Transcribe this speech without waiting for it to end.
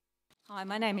Hi,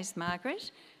 my name is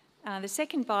Margaret. The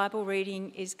second Bible reading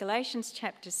is Galatians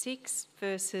chapter 6,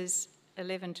 verses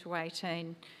 11 to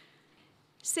 18.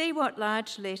 See what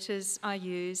large letters I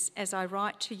use as I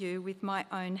write to you with my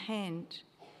own hand.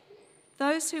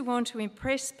 Those who want to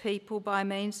impress people by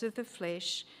means of the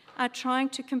flesh are trying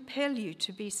to compel you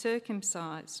to be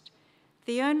circumcised.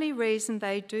 The only reason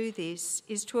they do this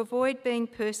is to avoid being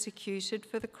persecuted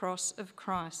for the cross of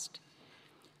Christ.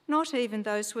 Not even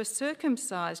those who are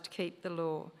circumcised keep the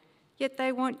law, yet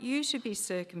they want you to be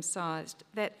circumcised,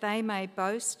 that they may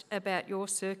boast about your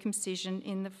circumcision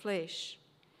in the flesh.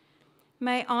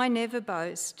 May I never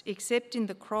boast except in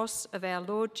the cross of our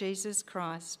Lord Jesus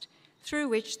Christ, through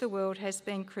which the world has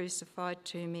been crucified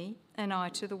to me, and I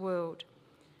to the world.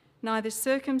 Neither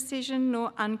circumcision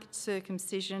nor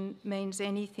uncircumcision means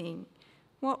anything.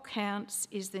 What counts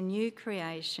is the new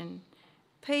creation.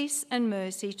 Peace and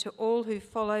mercy to all who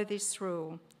follow this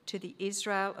rule, to the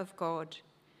Israel of God.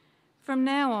 From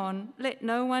now on, let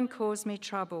no one cause me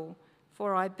trouble,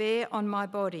 for I bear on my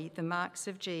body the marks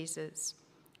of Jesus.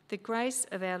 The grace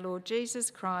of our Lord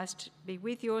Jesus Christ be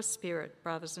with your spirit,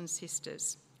 brothers and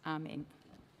sisters. Amen.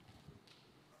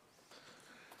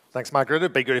 Thanks, Margaret.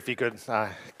 It'd be good if you could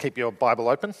keep your Bible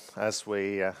open as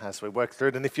we work through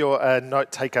it. And if you're a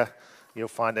note taker, you'll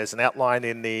find there's an outline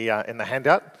in the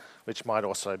handout, which might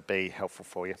also be helpful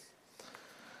for you.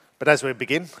 But as we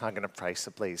begin, I'm going to pray, so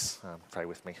please pray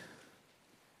with me.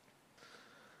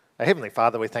 Heavenly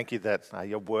Father, we thank you that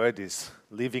your word is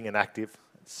living and active.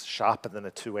 It's sharper than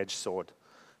a two-edged sword.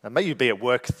 And may you be at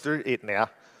work through it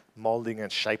now, moulding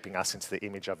and shaping us into the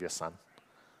image of your Son.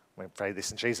 We pray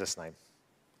this in Jesus' name.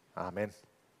 Amen.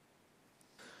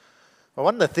 Well,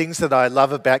 one of the things that I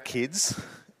love about kids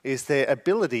is their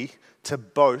ability to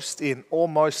boast in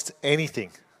almost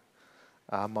anything.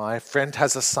 My friend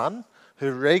has a son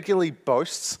who regularly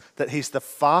boasts that he's the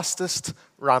fastest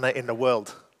runner in the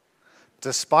world,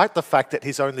 despite the fact that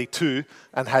he's only 2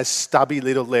 and has stubby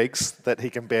little legs that he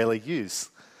can barely use.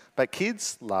 But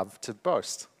kids love to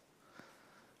boast.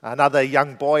 Another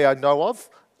young boy I know of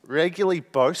regularly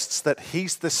boasts that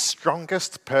he's the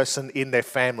strongest person in their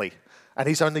family, and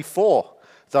he's only 4.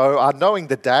 Though knowing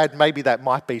the dad, maybe that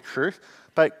might be true,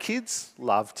 but kids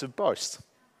love to boast.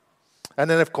 And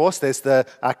then, of course, there's the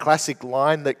classic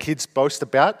line that kids boast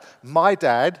about, my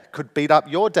dad could beat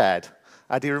up your dad.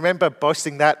 Do you remember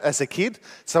boasting that as a kid?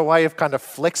 It's a way of kind of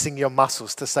flexing your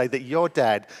muscles to say that your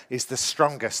dad is the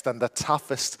strongest and the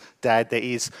toughest dad there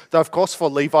is. Though, of course, for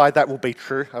Levi, that will be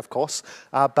true, of course.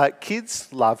 But kids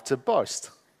love to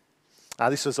boast.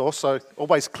 This was also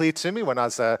always clear to me when I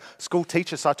was a school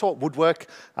teacher. So I taught woodwork.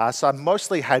 So I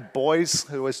mostly had boys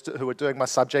who were doing my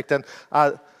subject. And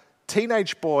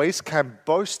teenage boys can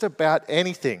boast about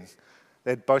anything.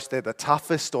 They'd boast they're the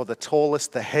toughest or the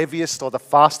tallest, the heaviest or the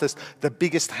fastest, the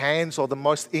biggest hands or the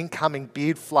most incoming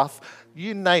beard fluff.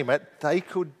 You name it, they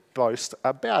could boast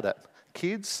about it.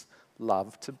 Kids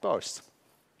love to boast.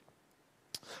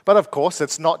 But of course,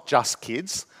 it's not just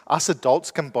kids. Us adults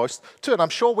can boast too. And I'm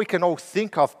sure we can all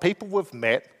think of people we've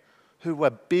met who were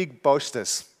big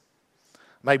boasters.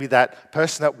 Maybe that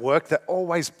person at work that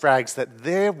always brags that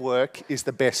their work is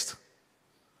the best.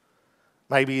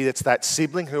 Maybe it's that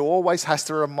sibling who always has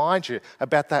to remind you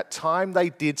about that time they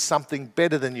did something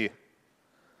better than you.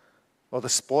 Or the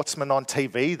sportsman on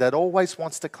TV that always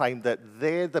wants to claim that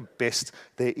they're the best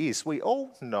there is. We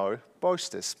all know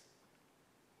boasters.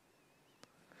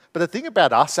 But the thing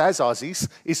about us as Aussies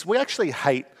is we actually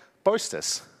hate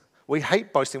boasters. We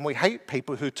hate boasting. We hate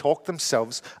people who talk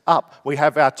themselves up. We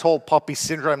have our tall poppy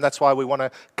syndrome. That's why we want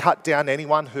to cut down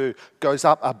anyone who goes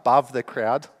up above the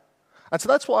crowd. And so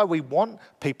that's why we want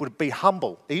people to be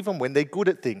humble, even when they're good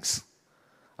at things.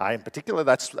 In particular,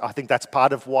 I think that's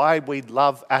part of why we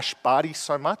love Ash Barty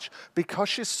so much, because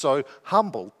she's so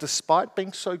humble, despite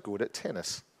being so good at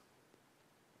tennis.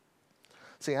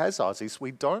 See, as Aussies,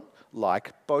 we don't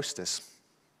like boasters.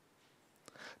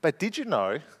 But did you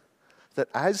know that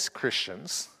as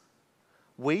Christians,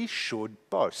 we should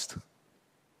boast?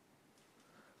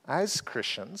 As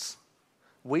Christians,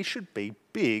 we should be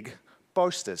big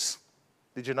boasters.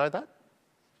 Did you know that?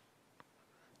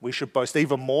 We should boast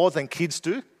even more than kids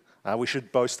do. We should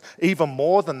boast even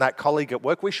more than that colleague at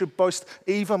work. We should boast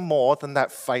even more than that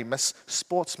famous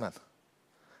sportsman.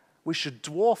 We should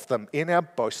dwarf them in our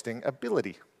boasting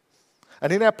ability.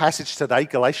 And in our passage today,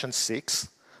 Galatians 6,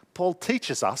 Paul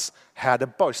teaches us how to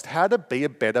boast, how to be a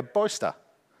better boaster.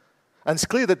 And it's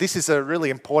clear that this is a really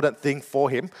important thing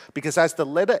for him, because as the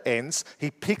letter ends,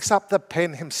 he picks up the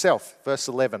pen himself, verse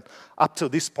 11. Up to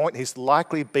this point, he's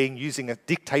likely been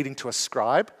dictating to a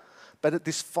scribe, but at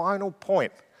this final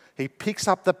point, he picks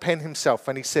up the pen himself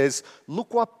and he says,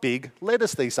 look what big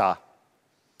letters these are.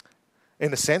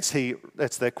 In a sense,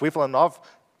 it's the equivalent of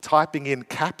typing in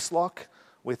caps lock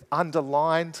with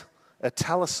underlined,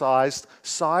 italicized,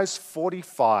 size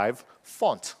 45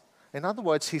 font. In other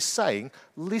words, he's saying,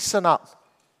 listen up.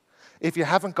 If you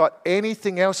haven't got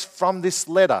anything else from this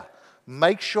letter,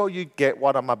 make sure you get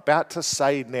what I'm about to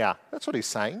say now. That's what he's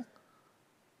saying.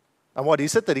 And what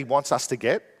is it that he wants us to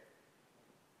get?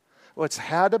 Well, it's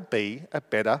how to be a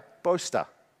better boaster.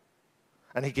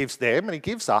 And he gives them and he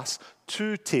gives us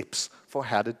 2 tips for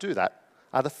how to do that.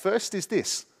 The first is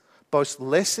this: boast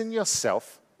less in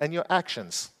yourself and your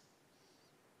actions.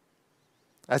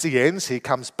 As he ends, he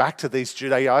comes back to these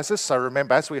Judaizers. So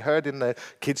remember, as we heard in the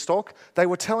kids' talk, they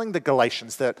were telling the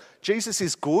Galatians that Jesus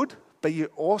is good, but you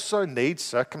also need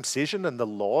circumcision and the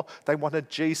law. They wanted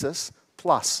Jesus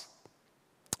plus.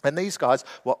 And these guys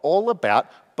were all about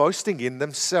boasting in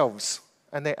themselves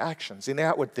and their actions, in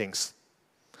outward things.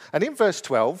 And in verse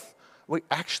 12, we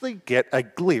actually get a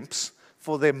glimpse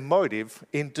for their motive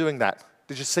in doing that.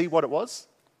 Did you see what it was?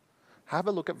 Have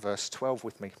a look at verse 12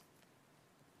 with me.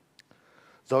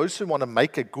 Those who want to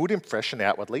make a good impression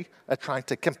outwardly are trying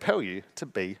to compel you to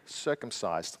be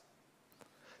circumcised.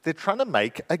 They're trying to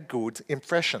make a good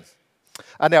impression.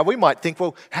 Now, we might think,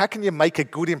 well, how can you make a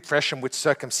good impression with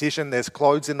circumcision? There's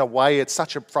clothes in the way. It's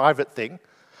such a private thing.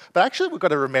 But actually, we've got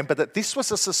to remember that this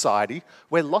was a society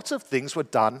where lots of things were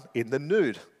done in the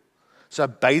nude. So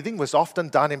bathing was often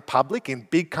done in public, in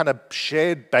big kind of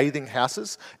shared bathing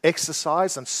houses.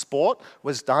 Exercise and sport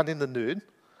was done in the nude.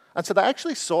 And so they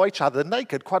actually saw each other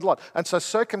naked quite a lot. And so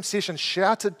circumcision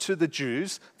shouted to the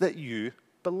Jews that you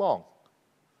belong.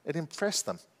 It impressed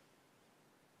them.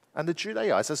 And the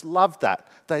Judaizers loved that.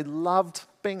 They loved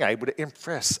being able to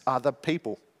impress other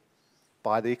people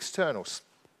by the externals.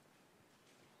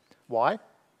 Why?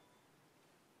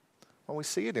 Well, we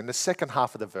see it in the second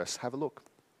half of the verse. Have a look.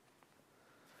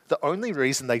 The only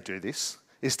reason they do this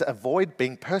is to avoid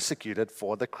being persecuted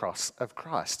for the cross of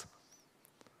Christ.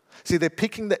 See, they're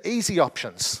picking the easy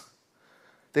options.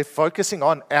 They're focusing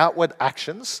on outward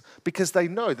actions because they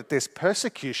know that there's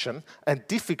persecution and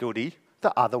difficulty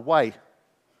the other way.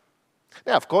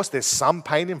 Now, of course, there's some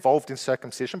pain involved in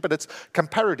circumcision, but it's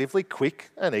comparatively quick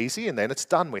and easy, and then it's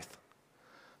done with.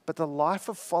 But the life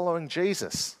of following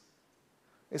Jesus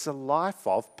is a life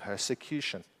of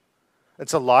persecution.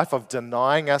 It's a life of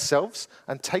denying ourselves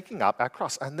and taking up our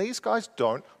cross. And these guys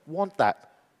don't want that.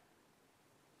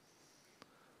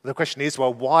 The question is,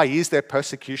 well, why is there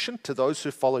persecution to those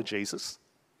who follow Jesus?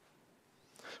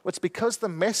 Well, it's because the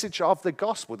message of the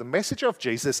gospel, the message of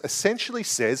Jesus, essentially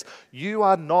says you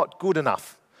are not good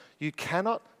enough. You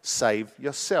cannot save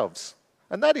yourselves.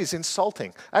 And that is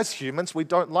insulting. As humans, we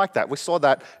don't like that. We saw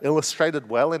that illustrated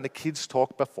well in the kids'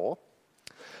 talk before.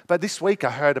 But this week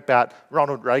I heard about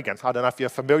Ronald Reagan. I don't know if you're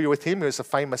familiar with him. He was a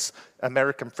famous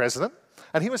American president.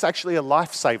 And he was actually a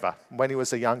lifesaver when he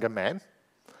was a younger man.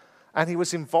 And he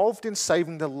was involved in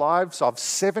saving the lives of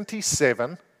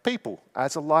 77 people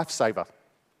as a lifesaver.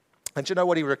 And do you know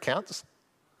what he recounts?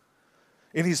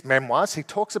 In his memoirs, he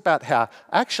talks about how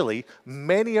actually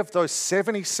many of those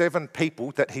 77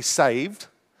 people that he saved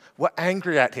were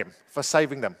angry at him for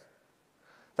saving them.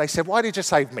 They said, "Why did you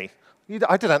save me?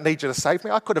 I didn't need you to save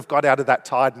me. I could have got out of that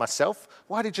tide myself.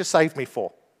 Why did you save me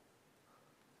for?"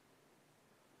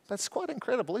 That's quite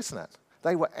incredible, isn't it?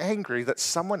 They were angry that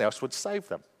someone else would save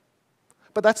them.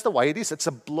 But that's the way it is. It's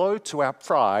a blow to our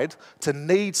pride to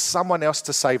need someone else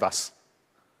to save us.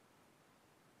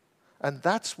 And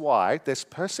that's why there's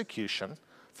persecution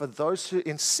for those who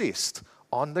insist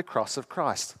on the cross of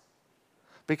Christ.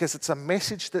 Because it's a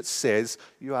message that says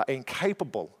you are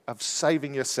incapable of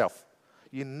saving yourself.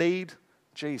 You need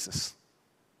Jesus.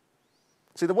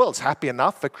 See, the world's happy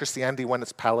enough for Christianity when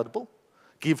it's palatable.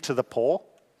 Give to the poor,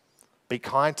 be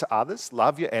kind to others,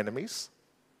 love your enemies.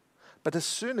 But as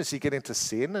soon as you get into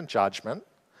sin and judgment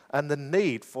and the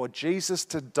need for Jesus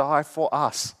to die for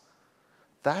us,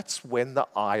 that's when the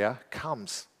ire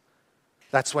comes.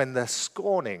 That's when the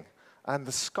scorning and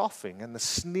the scoffing and the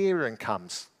sneering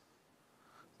comes.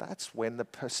 That's when the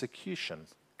persecution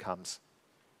comes.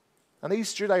 And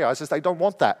these Judaizers, they don't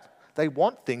want that. They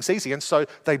want things easy. And so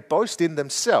they boast in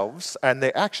themselves and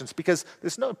their actions because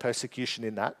there's no persecution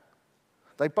in that.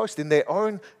 They boast in their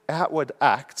own outward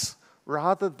acts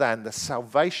rather than the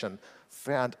salvation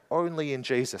found only in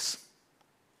Jesus.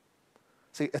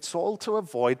 See, it's all to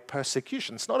avoid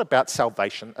persecution. It's not about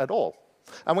salvation at all.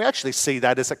 And we actually see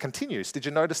that as it continues. Did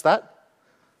you notice that?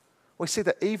 We see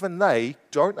that even they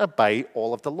don't obey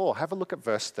all of the law. Have a look at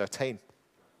verse 13.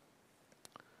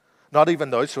 Not even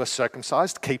those who are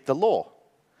circumcised keep the law.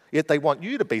 Yet they want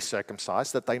you to be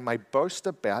circumcised that they may boast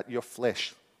about your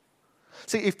flesh.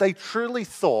 See, if they truly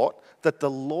thought that the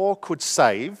law could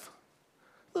save,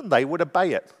 then they would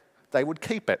obey it. They would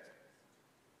keep it.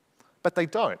 But they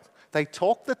don't. They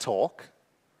talk the talk,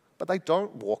 but they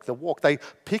don't walk the walk. They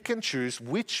pick and choose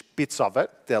which bits of it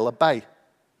they'll obey.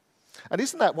 And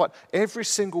isn't that what every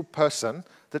single person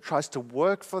that tries to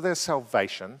work for their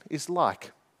salvation is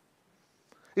like?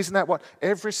 Isn't that what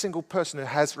every single person who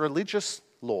has religious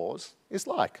laws is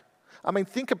like? I mean,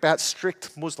 think about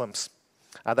strict Muslims.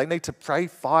 They need to pray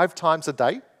 5 times a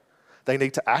day. They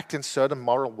need to act in certain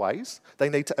moral ways. They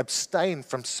need to abstain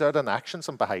from certain actions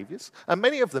and behaviors. And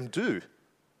many of them do,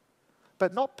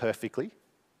 but not perfectly,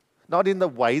 not in the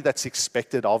way that's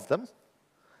expected of them.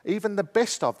 Even the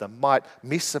best of them might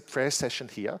miss a prayer session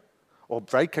here or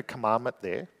break a commandment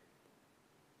there.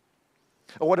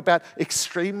 Or what about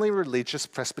extremely religious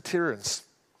Presbyterians?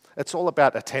 It's all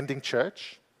about attending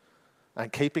church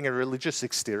and keeping a religious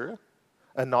exterior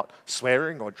and not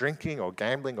swearing or drinking or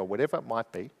gambling or whatever it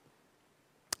might be.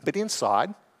 But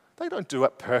inside, they don't do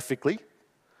it perfectly.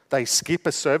 They skip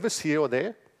a service here or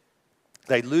there.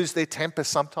 They lose their temper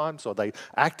sometimes, or they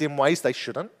act in ways they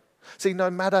shouldn't. See, no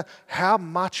matter how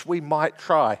much we might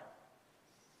try,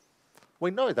 we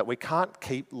know that we can't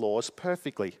keep laws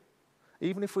perfectly.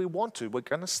 Even if we want to, we're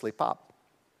going to slip up.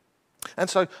 And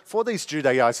so for these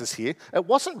Judaizers here, it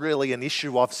wasn't really an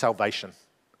issue of salvation.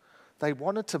 They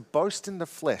wanted to boast in the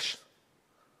flesh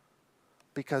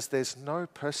because there's no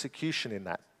persecution in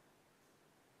that.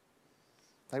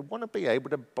 They want to be able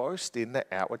to boast in the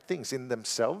outward things, in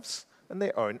themselves and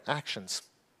their own actions.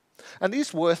 And it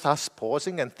is worth us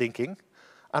pausing and thinking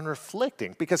and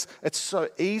reflecting, because it's so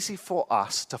easy for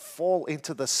us to fall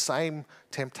into the same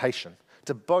temptation,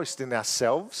 to boast in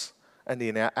ourselves and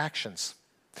in our actions.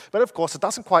 But of course, it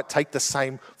doesn't quite take the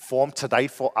same form today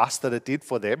for us that it did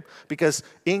for them, because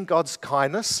in God's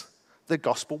kindness, the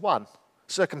gospel won.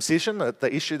 Circumcision,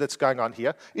 the issue that's going on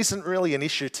here, isn't really an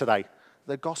issue today.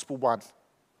 The gospel won.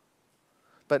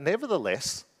 But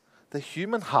nevertheless, the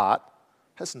human heart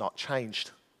has not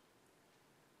changed.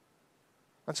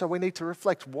 And so we need to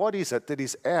reflect, what is it that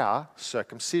is our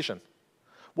circumcision?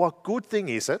 What good thing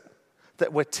is it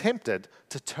that we're tempted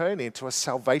to turn into a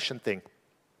salvation thing?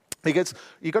 Because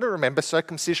you've got to remember,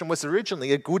 circumcision was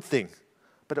originally a good thing,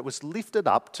 but it was lifted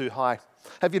up too high.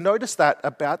 Have you noticed that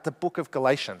about the book of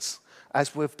Galatians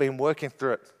as we've been working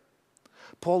through it?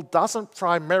 Paul doesn't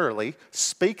primarily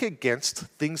speak against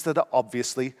things that are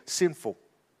obviously sinful.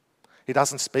 He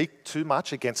doesn't speak too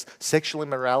much against sexual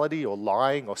immorality or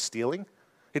lying or stealing.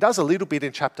 He does a little bit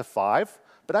in chapter 5,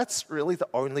 but that's really the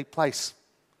only place.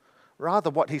 Rather,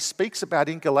 what he speaks about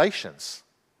in Galatians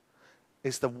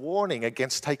is the warning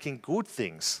against taking good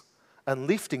things and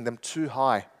lifting them too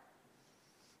high.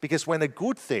 Because when a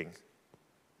good thing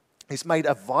is made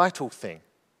a vital thing,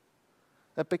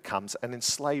 it becomes an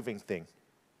enslaving thing.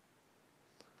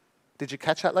 Did you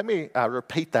catch that? Let me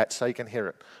repeat that so you can hear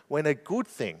it. When a good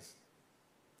thing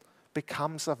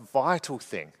becomes a vital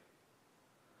thing,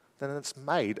 then it's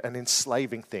made an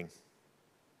enslaving thing.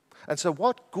 And so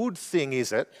what good thing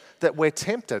is it that we're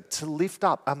tempted to lift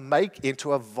up and make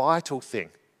into a vital thing,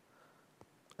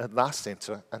 and thus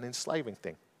into an enslaving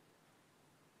thing?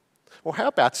 Well, how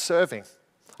about serving?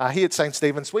 Here at St.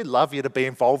 Stephen's, we love you to be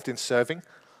involved in serving.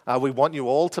 We want you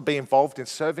all to be involved in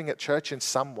serving at church in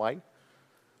some way.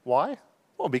 Why?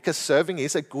 Well, because serving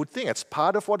is a good thing. It's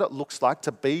part of what it looks like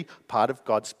to be part of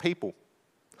God's people.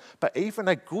 But even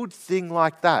a good thing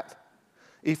like that,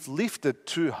 if lifted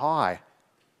too high,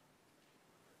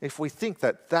 if we think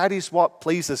that that is what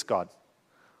pleases God,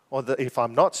 or that if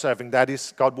I'm not serving, that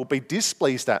is, God will be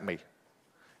displeased at me.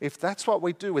 If that's what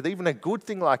we do with even a good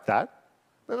thing like that,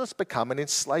 then it's become an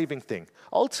enslaving thing.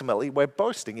 Ultimately, we're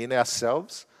boasting in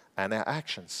ourselves and our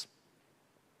actions.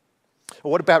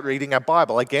 Or what about reading our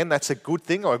Bible? Again, that's a good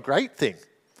thing or a great thing.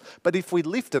 But if we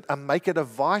lift it and make it a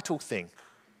vital thing,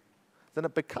 then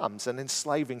it becomes an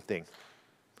enslaving thing.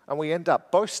 And we end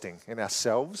up boasting in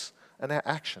ourselves and our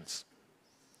actions.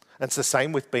 And it's the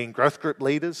same with being growth group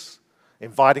leaders,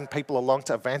 inviting people along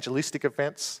to evangelistic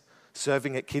events,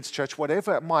 serving at kids' church,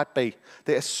 whatever it might be.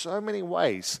 There are so many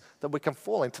ways that we can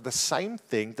fall into the same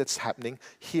thing that's happening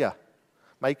here,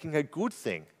 making a good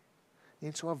thing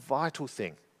into a vital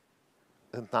thing,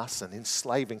 and thus an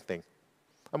enslaving thing.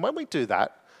 And when we do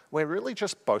that, we're really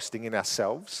just boasting in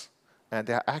ourselves and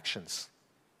our actions.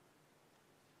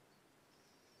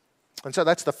 And so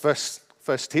that's the first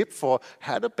tip for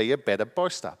how to be a better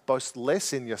boaster. Boast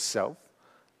less in yourself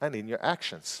and in your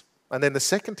actions. And then the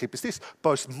second tip is this: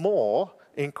 boast more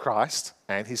in Christ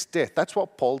and his death. That's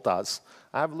what Paul does.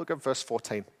 Have a look at verse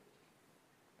 14.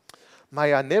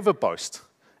 May I never boast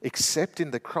except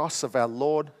in the cross of our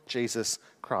Lord Jesus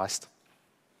Christ.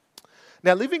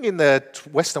 Now, living in the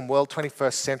Western world,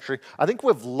 21st century, I think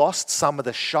we've lost some of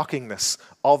the shockingness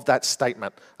of that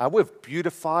statement. We've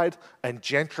beautified and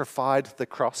gentrified the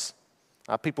cross.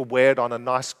 People wear it on a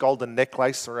nice golden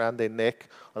necklace around their neck,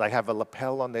 or they have a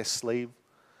lapel on their sleeve.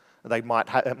 It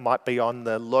might be on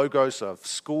the logos of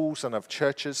schools and of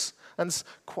churches, and it's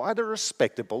quite a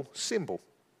respectable symbol.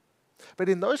 But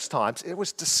in those times, it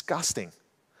was disgusting.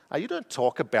 You don't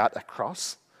talk about a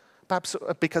cross, perhaps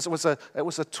because it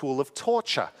was a tool of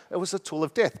torture. It was a tool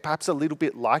of death, perhaps a little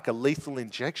bit like a lethal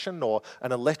injection or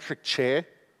an electric chair.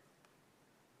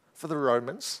 For the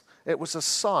Romans, it was a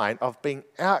sign of being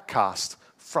outcast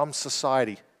from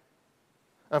society.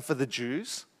 And for the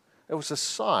Jews, it was a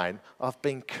sign of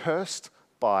being cursed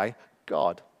by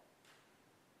God.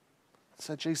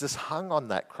 So Jesus hung on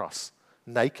that cross,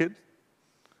 naked,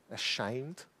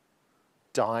 ashamed,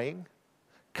 dying,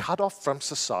 cut off from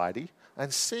society,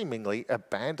 and seemingly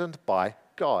abandoned by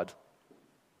God.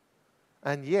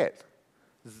 And yet,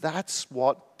 that's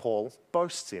what Paul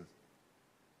boasts in.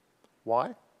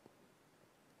 Why?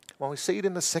 Well, we see it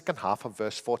in the second half of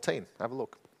verse 14. Have a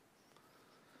look.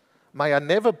 May I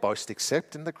never boast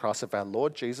except in the cross of our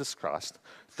Lord Jesus Christ,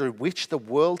 through which the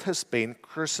world has been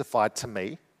crucified to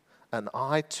me, and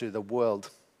I to the world.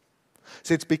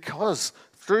 See, it's because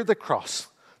through the cross,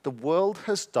 the world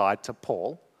has died to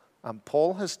Paul, and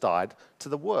Paul has died to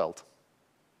the world.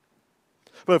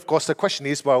 But of course, the question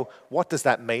is, well, what does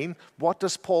that mean? What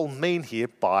does Paul mean here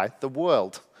by the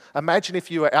world? Imagine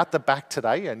if you were out the back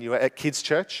today and you were at kids'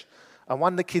 church, and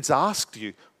one of the kids asked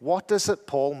you, what does it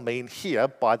Paul mean here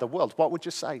by the world? What would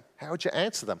you say? How would you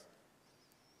answer them?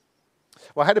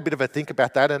 Well, I had a bit of a think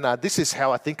about that, and this is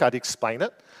how I think I'd explain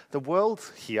it. The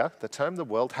world here, the term the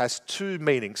world, has two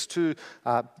meanings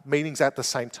at the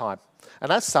same time.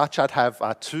 And as such, I'd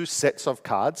have two sets of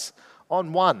cards.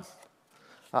 On one,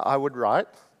 I would write,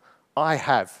 I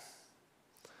have.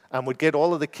 And we'd get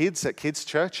all of the kids at kids'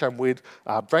 church and we'd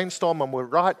brainstorm and we'd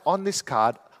write on this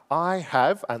card, I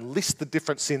have, and list the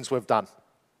different sins we've done.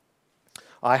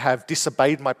 I have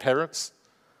disobeyed my parents.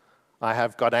 I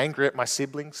have got angry at my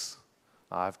siblings.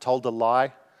 I've told a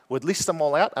lie. We'd list them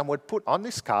all out and we'd put on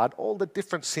this card all the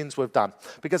different sins we've done.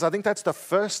 Because I think that's the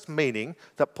first meaning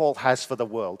that Paul has for the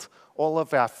world. All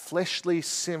of our fleshly,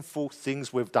 sinful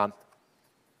things we've done.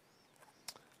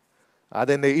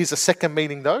 Then there is a second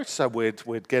meaning though. So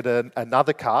we'd get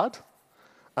another card.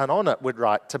 And on it we'd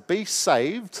write, to be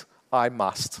saved, I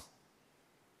must.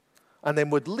 And then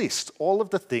we'd list all of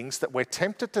the things that we're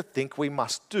tempted to think we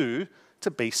must do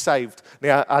to be saved.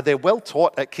 Now, they're well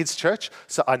taught at kids' church.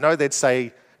 So I know they'd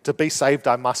say, to be saved,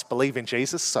 I must believe in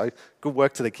Jesus. So good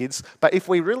work to the kids. But if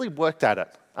we really worked at it,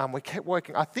 we kept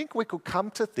working, I think we could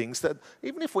come to things that,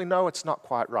 even if we know it's not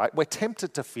quite right, we're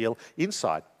tempted to feel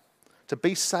inside. To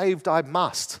be saved, I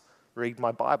must read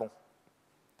my Bible.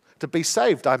 To be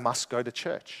saved, I must go to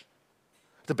church.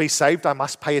 To be saved, I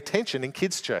must pay attention in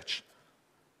kids' church.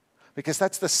 Because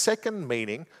that's the second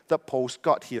meaning that Paul's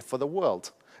got here for the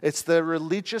world. It's the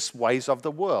religious ways of the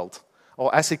world.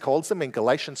 Or as he calls them in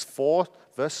Galatians 4,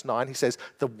 verse 9, he says,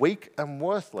 the weak and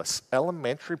worthless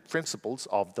elementary principles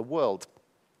of the world.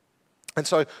 And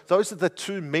so those are the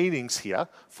two meanings here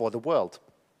for the world.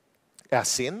 Our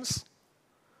sins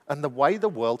and the way the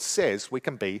world says we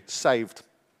can be saved.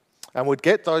 And we'd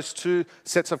get those two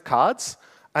sets of cards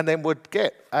and then we'd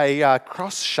get a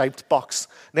cross-shaped box.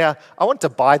 Now, I went to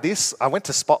buy this. I went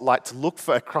to Spotlight to look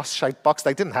for a cross-shaped box.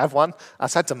 They didn't have one. I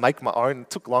just had to make my own. It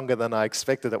took longer than I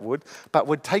expected it would. But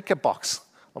we'd take a box,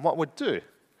 and what we'd do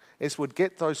is we'd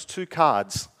get those two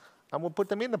cards, and we'll put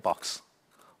them in the box.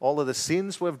 All of the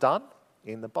sins we've done,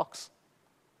 in the box.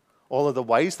 All of the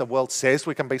ways the world says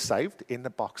we can be saved, in the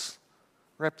box,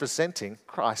 representing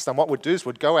Christ. And what we'd do is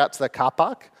we'd go out to the car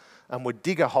park, and we'd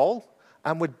dig a hole,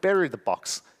 and we'd bury the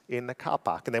box in the car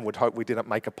park, and then we'd hope we didn't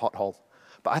make a pothole.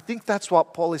 But I think that's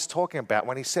what Paul is talking about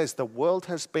when he says the world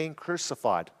has been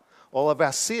crucified. All of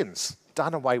our sins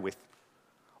done away with.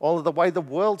 All of the way the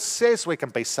world says we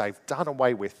can be saved, done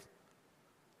away with.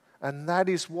 And that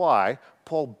is why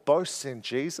Paul boasts in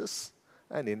Jesus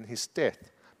and in his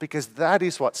death, because that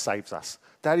is what saves us.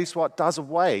 That is what does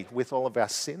away with all of our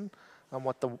sin and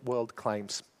what the world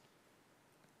claims.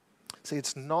 See,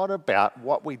 it's not about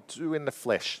what we do in the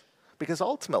flesh, because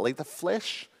ultimately the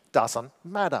flesh doesn't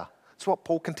matter. It's what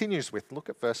Paul continues with. Look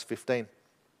at verse 15.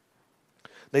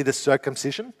 Neither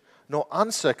circumcision nor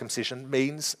uncircumcision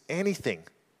means anything.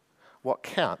 What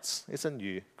counts is a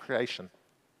new creation.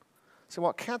 So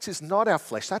what counts is not our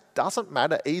flesh. That doesn't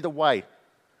matter either way.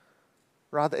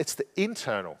 Rather, it's the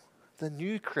internal, the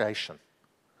new creation,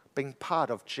 being part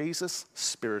of Jesus'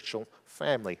 spiritual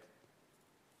family.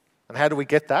 And how do we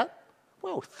get that?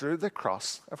 Well, through the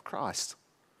cross of Christ.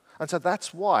 And so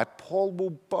that's why Paul will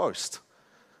boast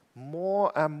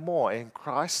more and more in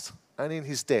Christ and in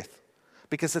his death,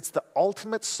 because it's the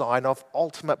ultimate sign of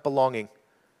ultimate belonging.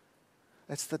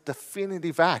 It's the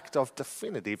definitive act of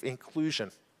definitive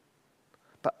inclusion,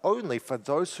 but only for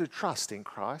those who trust in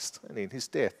Christ and in his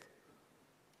death.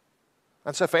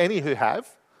 And so for any who have,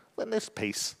 then there's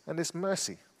peace and there's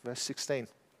mercy. Verse 16.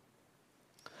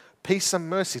 Peace and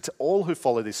mercy to all who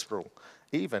follow this rule,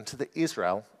 even to the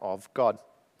Israel of God.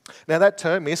 Now that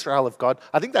term, Israel of God,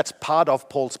 I think that's part of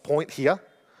Paul's point here.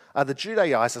 The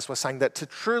Judaizers were saying that to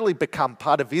truly become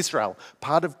part of Israel,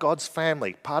 part of God's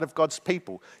family, part of God's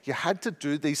people, you had to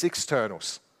do these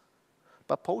externals.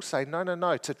 But Paul's saying,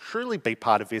 no, to truly be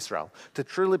part of Israel, to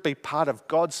truly be part of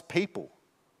God's people,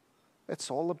 it's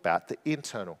all about the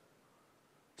internal.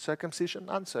 Circumcision,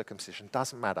 uncircumcision,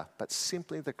 doesn't matter, but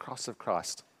simply the cross of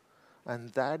Christ. And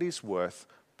that is worth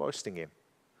boasting in.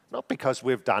 Not because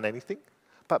we've done anything,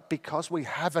 but because we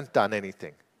haven't done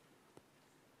anything.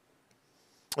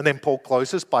 And then Paul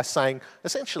closes by saying,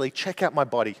 essentially, check out my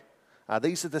body.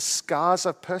 These are the scars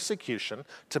of persecution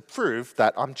to prove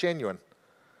that I'm genuine.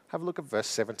 Have a look at verse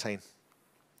 17.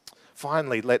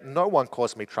 Finally, let no one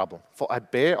cause me trouble, for I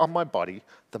bear on my body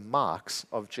the marks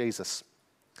of Jesus.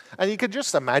 And you can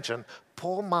just imagine,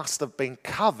 Paul must have been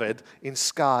covered in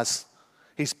scars.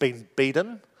 He's been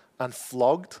beaten and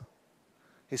flogged.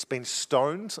 He's been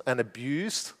stoned and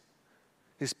abused.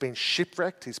 He's been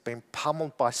shipwrecked. He's been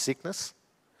pummeled by sickness.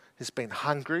 He's been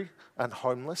hungry and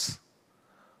homeless,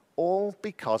 all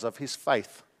because of his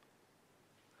faith.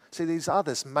 See, these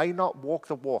others may not walk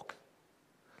the walk.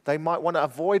 They might want to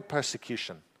avoid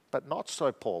persecution, but not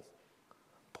so Paul.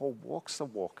 Paul walks the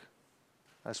walk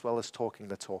as well as talking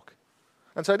the talk.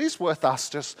 And so it is worth us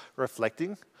just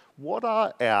reflecting, what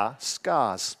are our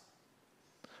scars?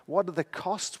 What are the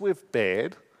costs we've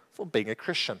bared for being a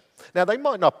Christian? Now, they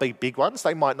might not be big ones.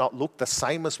 They might not look the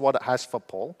same as what it has for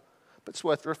Paul. But it's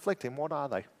worth reflecting, what are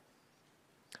they?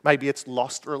 Maybe it's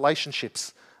lost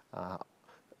relationships.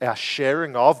 Our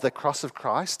sharing of the cross of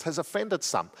Christ has offended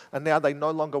some, and now they no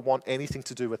longer want anything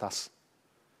to do with us.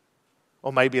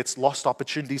 Or maybe it's lost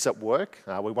opportunities at work.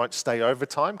 We won't stay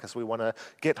overtime because we want to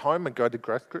get home and go to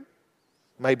growth group.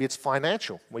 Maybe it's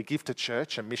financial. We give to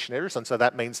church and missionaries, and so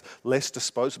that means less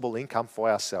disposable income for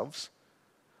ourselves.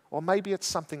 Or maybe it's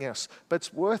something else. But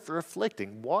it's worth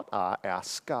reflecting, what are our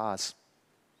scars?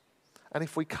 And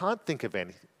if we can't think of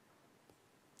any,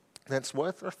 then it's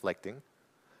worth reflecting,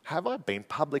 have I been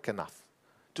public enough?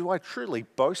 Do I truly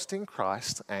boast in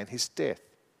Christ and his death?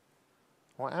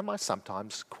 Or am I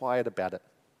sometimes quiet about it?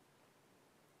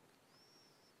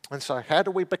 And so how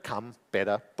do we become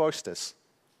better boasters?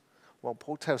 Well,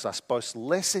 Paul tells us, boast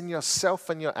less in yourself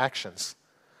and your actions,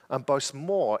 and boast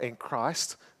more in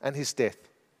Christ and his death.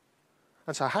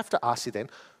 And so I have to ask you then,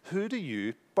 who do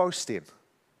you boast in?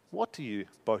 What do you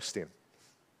boast in?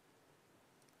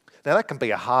 Now, that can be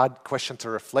a hard question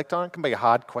to reflect on. It can be a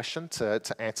hard question to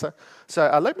answer. So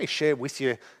let me share with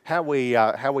you how we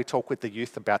talk with the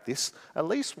youth about this. At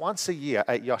least once a year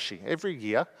at Yoshi, every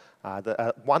year,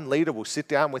 one leader will sit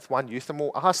down with one youth and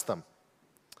we'll ask them,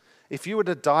 if you were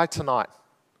to die tonight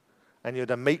and you were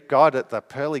to meet God at the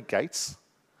pearly gates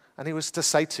and he was to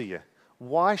say to you,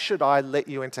 why should I let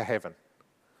you into heaven?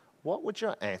 What would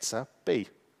your answer be?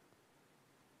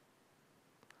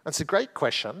 And it's a great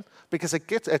question because it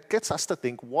gets us to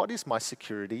think, what is my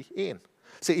security in?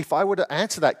 See, if I were to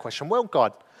answer that question, well,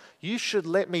 God, you should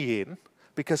let me in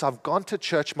because I've gone to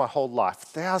church my whole life,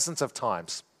 thousands of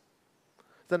times,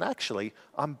 then actually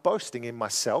I'm boasting in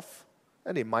myself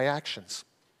and in my actions.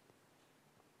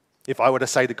 If I were to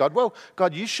say to God, well,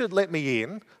 God, you should let me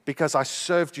in because I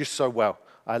served you so well.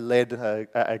 I led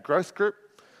a growth group.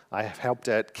 I helped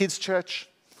at kids' church.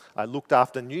 I looked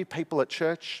after new people at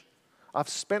church. I've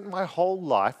spent my whole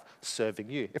life serving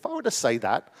you. If I were to say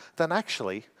that, then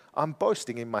actually I'm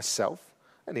boasting in myself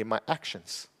and in my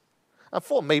actions. And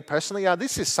for me personally,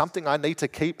 this is something I need to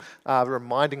keep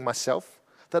reminding myself,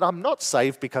 that I'm not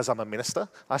saved because I'm a minister.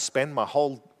 I spend my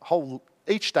whole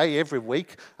each day, every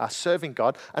week, serving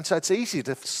God. And so it's easy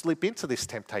to slip into this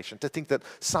temptation, to think that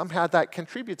somehow that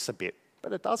contributes a bit,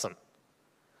 but it doesn't.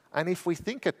 And if we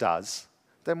think it does,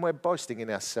 then we're boasting in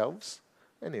ourselves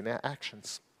and in our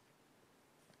actions.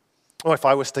 Or if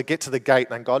I was to get to the gate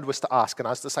and God was to ask and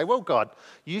I was to say, well, God,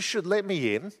 you should let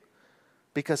me in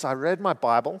because I read my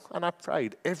Bible and I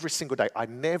prayed every single day. I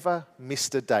never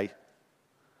missed a day.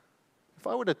 If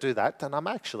I were to do that, then I'm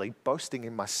actually boasting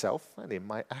in myself and in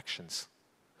my actions.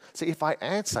 See, if I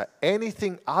answer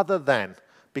anything other than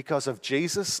because of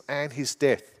Jesus and his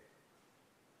death,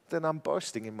 then I'm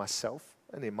boasting in myself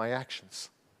and in my actions.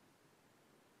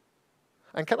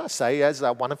 And can I say, as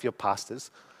one of your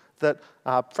pastors, that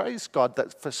praise God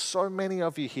that for so many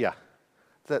of you here,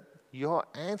 that your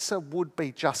answer would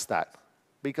be just that,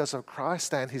 because of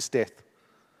Christ and his death.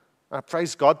 I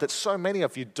praise God that so many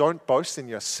of you don't boast in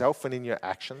yourself and in your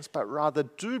actions, but rather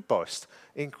do boast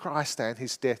in Christ and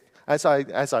his death. As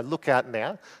I look out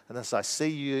now, and as I see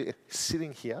you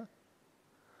sitting here,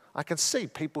 I can see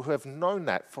people who have known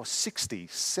that for 60,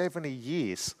 70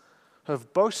 years, who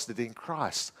have boasted in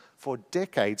Christ for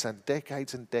decades and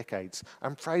decades and decades.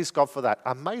 And praise God for that.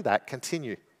 And may that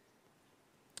continue.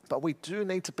 But we do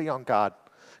need to be on guard,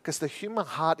 because the human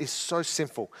heart is so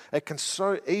sinful. It can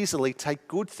so easily take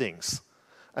good things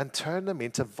and turn them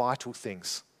into vital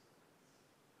things.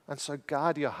 And so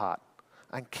guard your heart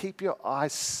and keep your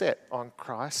eyes set on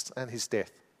Christ and his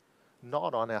death,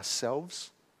 not on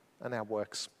ourselves and our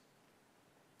works.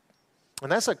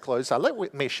 And as I close,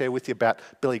 let me share with you about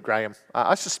Billy Graham.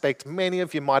 I suspect many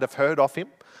of you might have heard of him,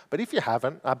 but if you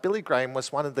haven't, Billy Graham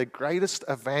was one of the greatest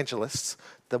evangelists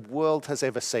the world has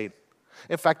ever seen.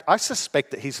 In fact, I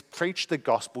suspect that he's preached the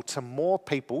gospel to more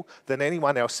people than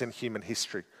anyone else in human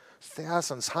history.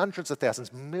 Thousands, hundreds of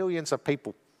thousands, millions of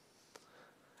people.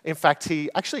 In fact, he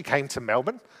actually came to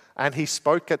Melbourne and he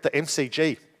spoke at the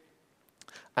MCG.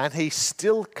 And he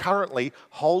still currently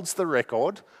holds the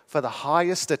record for the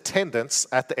highest attendance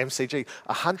at the MCG.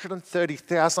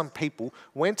 130,000 people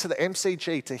went to the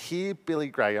MCG to hear Billy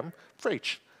Graham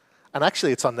preach. And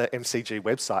actually, it's on the MCG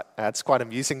website. It's quite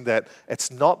amusing that it's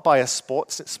not by a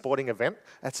sporting event,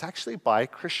 it's actually by a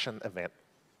Christian event.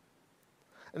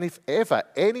 And if ever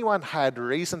anyone had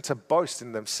reason to boast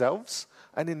in themselves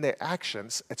and in their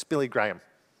actions, it's Billy Graham.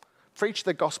 Preached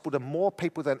the gospel to more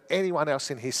people than anyone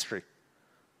else in history.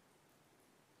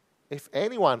 If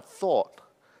anyone thought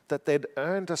that they'd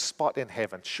earned a spot in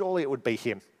heaven, surely it would be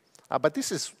him. But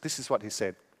this is what he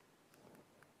said.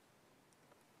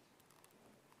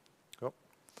 Oh.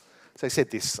 So he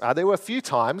said this, there were a few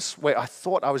times where I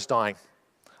thought I was dying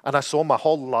and I saw my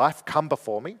whole life come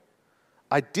before me.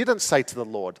 I didn't say to the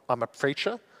Lord, I'm a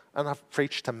preacher and I've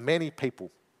preached to many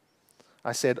people.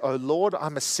 I said, oh Lord,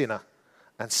 I'm a sinner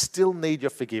and still need your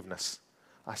forgiveness.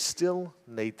 I still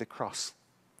need the cross.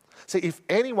 See, if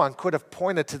anyone could have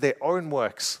pointed to their own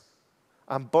works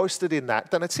and boasted in that,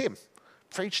 then it's him.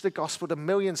 Preached the gospel to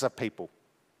millions of people.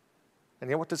 And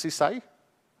yet what does he say?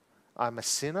 I'm a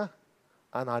sinner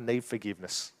and I need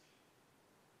forgiveness.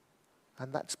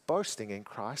 And that's boasting in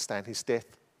Christ and his death.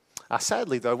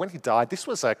 Sadly, though, when he died, this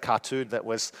was a cartoon that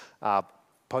was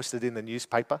posted in the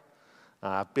newspaper.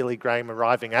 Billy Graham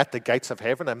arriving at the gates of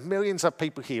heaven, and millions of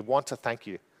people here want to thank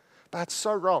you. But it's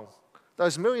so wrong.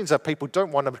 Those millions of people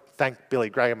don't want to thank Billy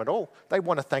Graham at all. They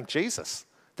want to thank Jesus.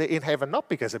 They're in heaven not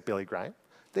because of Billy Graham.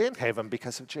 They're in heaven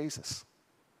because of Jesus.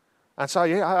 And so,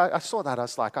 I saw that. I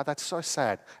was like, oh, that's so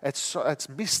sad. It's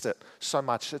missed it so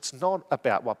much. It's not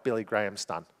about what Billy Graham's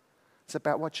done. It's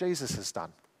about what Jesus has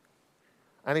done.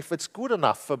 And if it's good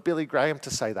enough for Billy Graham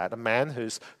to say that, a man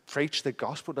who's preached the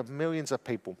gospel to millions of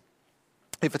people,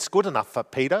 if it's good enough for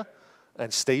Peter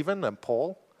and Stephen and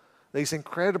Paul, these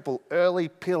incredible early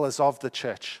pillars of the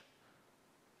church,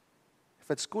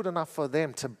 if it's good enough for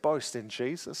them to boast in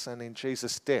Jesus and in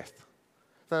Jesus' death,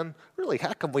 then really,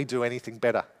 how can we do anything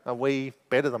better? Are we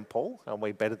better than Paul? Are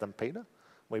we better than Peter? Are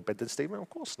we better than Stephen? Of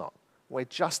course not. We're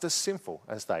just as sinful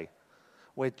as they.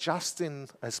 We're just in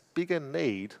as big a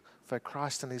need for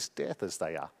Christ and his death as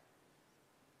they are.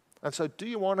 And so do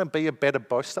you want to be a better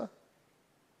boaster?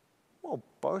 Well,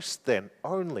 boast then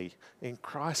only in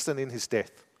Christ and in his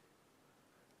death.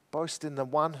 Boast in the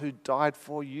one who died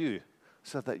for you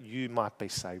so that you might be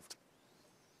saved.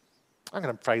 I'm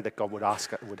going to pray that God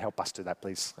would help us do that.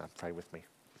 Please pray with me.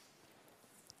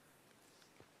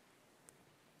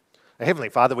 Heavenly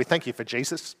Father, we thank you for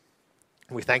Jesus.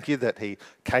 We thank you that he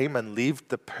came and lived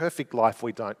the perfect life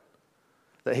we don't.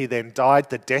 That he then died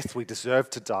the death we deserve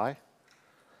to die.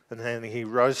 And then he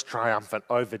rose triumphant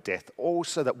over death, all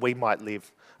so that we might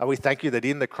live. And we thank you that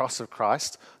in the cross of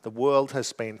Christ, the world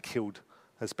has been killed,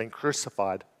 has been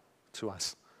crucified to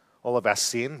us. All of our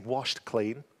sin washed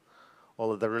clean,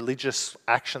 all of the religious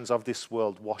actions of this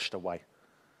world washed away.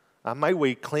 May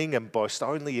we cling and boast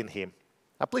only in him.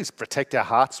 Please protect our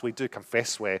hearts. We do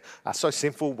confess we're so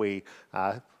sinful. We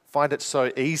find it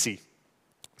so easy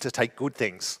to take good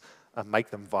things and make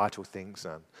them vital things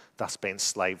and thus be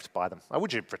enslaved by them.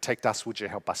 Would you protect us? Would you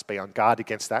help us be on guard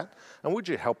against that? And would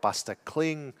you help us to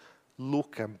cling,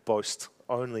 look and boast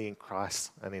only in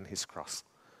Christ and in his cross?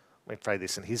 We pray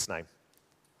this in his name.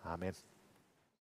 Amen.